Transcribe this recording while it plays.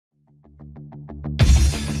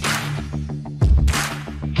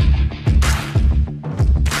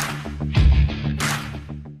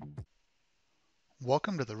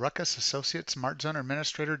Welcome to the Ruckus Associate SmartZone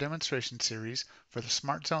Administrator demonstration series for the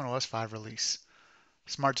SmartZoneOS5 release.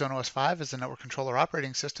 SmartZoneOS5 is the network controller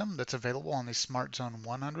operating system that's available on the SmartZone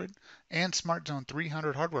 100 and SmartZone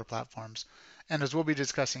 300 hardware platforms, and as we'll be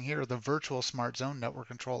discussing here, the virtual SmartZone network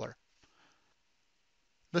controller.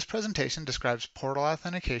 This presentation describes portal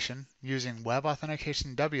authentication using web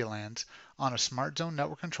authentication WLANs on a SmartZone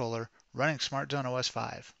network controller running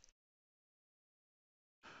SmartZoneOS5.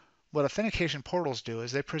 What authentication portals do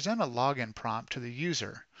is they present a login prompt to the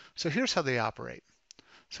user. So here's how they operate.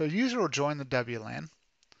 So a user will join the WLAN.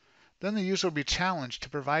 Then the user will be challenged to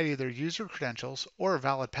provide either user credentials or a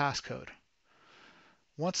valid passcode.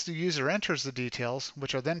 Once the user enters the details,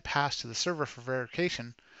 which are then passed to the server for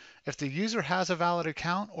verification, if the user has a valid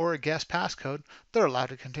account or a guest passcode, they're allowed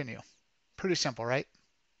to continue. Pretty simple, right?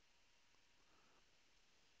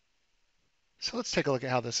 So let's take a look at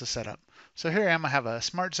how this is set up. So here I am, I have a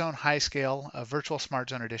SmartZone high scale, a virtual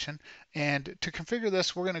SmartZone edition. And to configure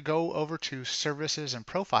this, we're going to go over to Services and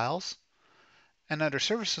Profiles. And under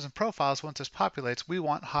Services and Profiles, once this populates, we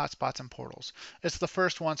want hotspots and portals. It's the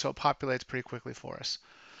first one, so it populates pretty quickly for us.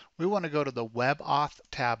 We want to go to the Web Auth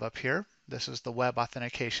tab up here. This is the web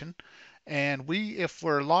authentication. And if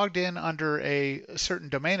we're logged in under a certain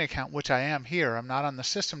domain account, which I am here, I'm not on the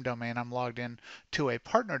system domain, I'm logged in to a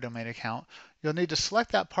partner domain account, you'll need to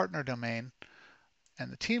select that partner domain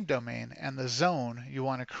and the team domain and the zone you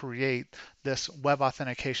want to create this web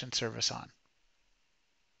authentication service on.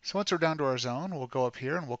 So once we're down to our zone, we'll go up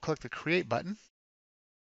here and we'll click the Create button.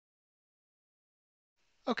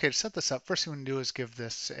 Okay, to set this up, first thing we can do is give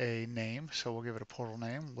this a name. So we'll give it a portal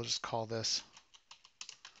name. We'll just call this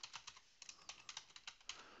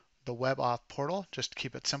the Web Auth portal, just to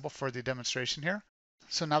keep it simple for the demonstration here.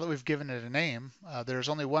 So now that we've given it a name, there's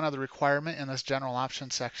only one other requirement in this general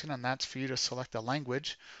options section, and that's for you to select a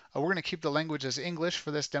language. We're going to keep the language as English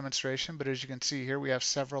for this demonstration, but as you can see here, we have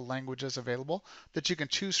several languages available that you can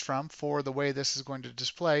choose from for the way this is going to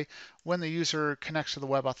display when the user connects to the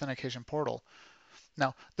web authentication portal.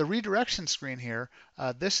 Now, the redirection screen here,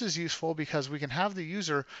 this is useful because we can have the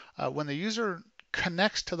user, when the user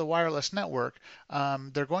connects to the wireless network,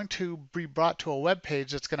 they're going to be brought to a web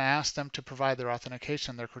page that's going to ask them to provide their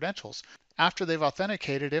authentication, their credentials. After they've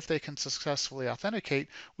authenticated, if they can successfully authenticate,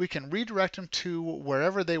 we can redirect them to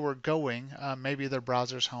wherever they were going, maybe their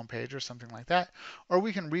browser's homepage or something like that, or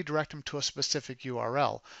we can redirect them to a specific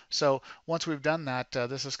URL. So once we've done that,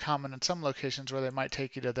 this is common in some locations where they might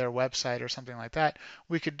take you to their website or something like that.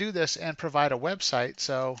 We could do this and provide a website.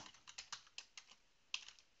 So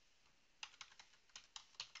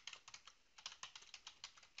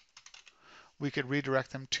we could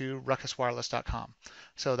redirect them to ruckuswireless.com.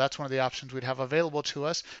 So that's one of the options we'd have available to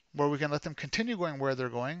us, where we can let them continue going where they're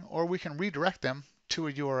going, or we can redirect them to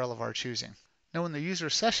a URL of our choosing. Now in the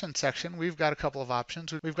user session section, we've got a couple of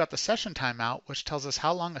options. We've got the session timeout, which tells us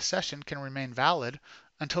how long a session can remain valid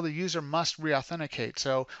until the user must re-authenticate.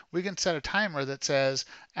 So we can set a timer that says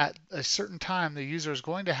at a certain time the user is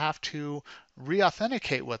going to have to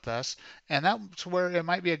re-authenticate with us, and that's where it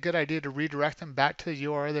might be a good idea to redirect them back to the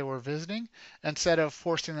URL they were visiting instead of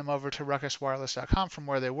forcing them over to ruckuswireless.com from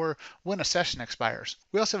where they were when a session expires.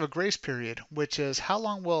 We also have a grace period, which is how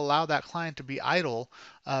long we'll allow that client to be idle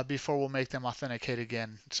before we'll make them authenticate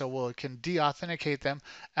again. So we can de-authenticate them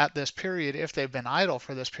at this period if they've been idle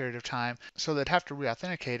for this period of time, so they'd have to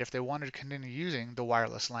re-authenticate if they wanted to continue using the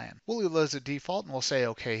wireless LAN. We'll leave those at default and we'll say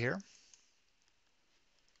OK here.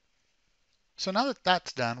 So now that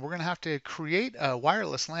that's done, we're going to have to create a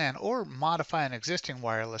wireless LAN or modify an existing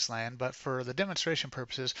wireless LAN, but for the demonstration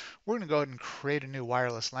purposes, we're going to go ahead and create a new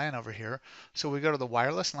wireless LAN over here. So we go to the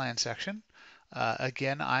wireless LAN section.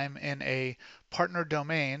 Again, I'm in a partner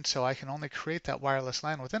domain, so I can only create that wireless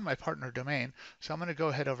LAN within my partner domain. So I'm going to go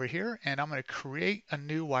ahead over here and I'm going to create a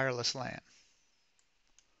new wireless LAN.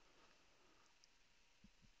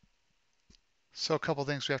 So a couple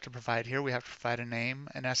things we have to provide here. We have to provide a name,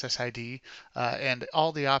 an SSID, and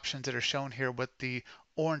all the options that are shown here with the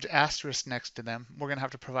orange asterisk next to them. We're going to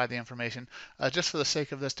have to provide the information. Just for the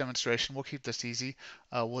sake of this demonstration, we'll keep this easy.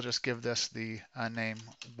 We'll just give this the name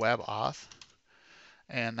Web Auth,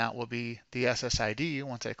 and that will be the SSID.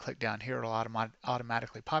 Once I click down here, it'll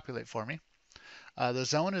automatically populate for me. The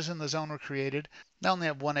zone is in the zone we created. I only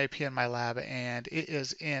have one AP in my lab, and it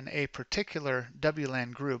is in a particular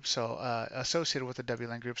WLAN group, so associated with the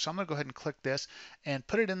WLAN group. So I'm going to go ahead and click this and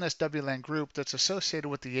put it in this WLAN group that's associated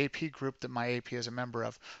with the AP group that my AP is a member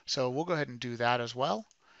of. So we'll go ahead and do that as well.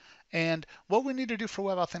 And what we need to do for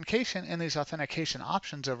web authentication in these authentication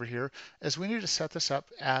options over here is we need to set this up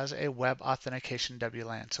as a web authentication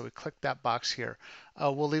WLAN. So we click that box here.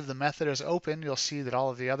 We'll leave the method as open. You'll see that all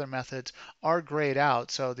of the other methods are grayed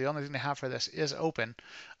out. So the only thing to have for this is open.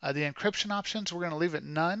 The encryption options, we're going to leave it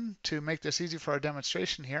none to make this easy for our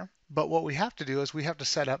demonstration here. But what we have to do is we have to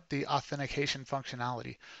set up the authentication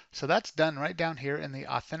functionality. So that's done right down here in the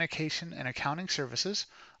authentication and accounting services.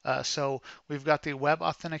 So we've got the web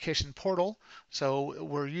authentication portal. So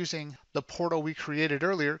we're using the portal we created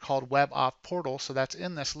earlier called Web Auth Portal. So that's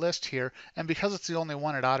in this list here. And because it's the only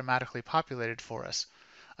one, it automatically populated for us.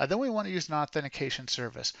 Then we want to use an authentication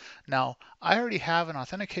service. Now, I already have an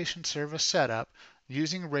authentication service set up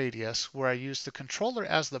using Radius, where I use the controller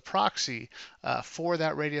as the proxy for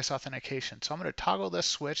that Radius authentication. So I'm going to toggle this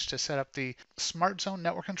switch to set up the SmartZone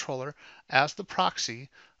network controller as the proxy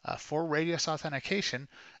for Radius authentication,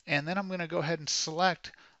 and then I'm going to go ahead and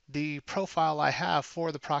select the profile I have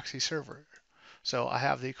for the proxy server. So I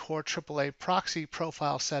have the core AAA proxy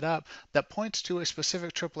profile set up that points to a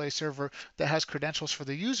specific AAA server that has credentials for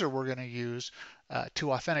the user we're going to use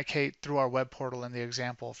to authenticate through our web portal in the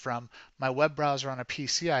example from my web browser on a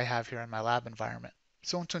PC I have here in my lab environment.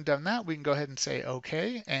 So once we've done that, we can go ahead and say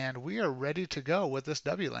OK, and we are ready to go with this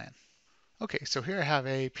WLAN. Okay, so here I have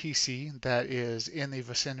a PC that is in the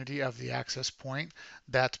vicinity of the access point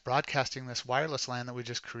that's broadcasting this wireless LAN that we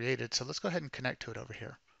just created. So let's go ahead and connect to it over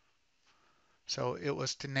here. So it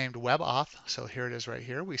was named Web Auth. So here it is right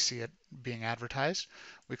here. We see it being advertised.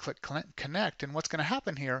 We click connect, and what's going to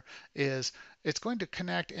happen here is it's going to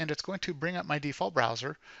connect and it's going to bring up my default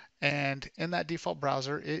browser. And in that default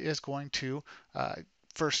browser, it is going to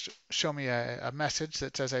first show me a message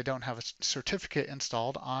that says I don't have a certificate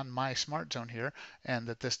installed on my SmartZone here and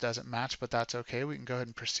that this doesn't match, but that's okay. We can go ahead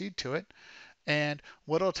and proceed to it. And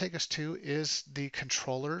what it'll take us to is the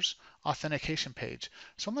controller's authentication page.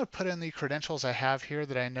 So I'm going to put in the credentials I have here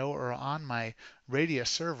that I know are on my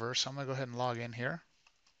Radius server. So I'm going to go ahead and log in here.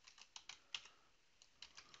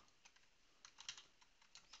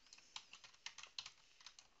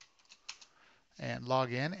 And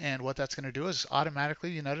log in, and what that's going to do is automatically,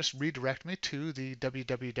 you notice, redirect me to the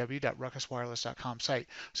www.ruckuswireless.com site.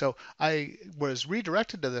 So I was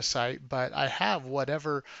redirected to this site, but I have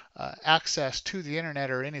whatever access to the internet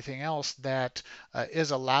or anything else that is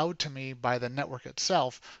allowed to me by the network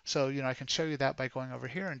itself. So I can show you that by going over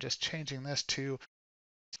here and just changing this to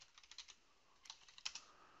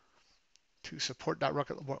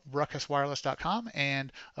support.ruckuswireless.com,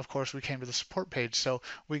 and of course we came to the support page. So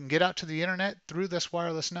we can get out to the internet through this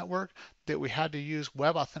wireless network that we had to use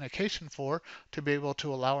web authentication for to be able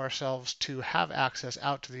to allow ourselves to have access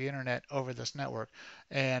out to the internet over this network.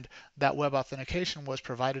 And that web authentication was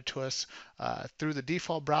provided to us through the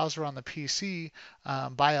default browser on the PC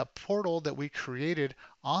by a portal that we created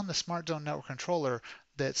on the SmartZone network controller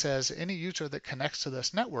that says any user that connects to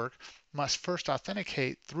this network must first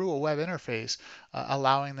authenticate through a web interface,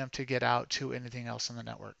 allowing them to get out to anything else in the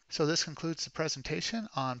network. So this concludes the presentation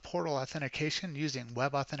on portal authentication using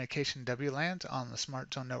web authentication WLANs on the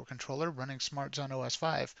SmartZone network controller running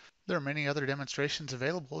SmartZoneOS5. There are many other demonstrations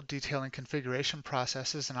available detailing configuration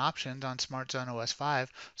processes and options on SmartZoneOS5,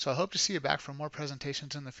 so I hope to see you back for more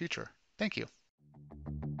presentations in the future. Thank you.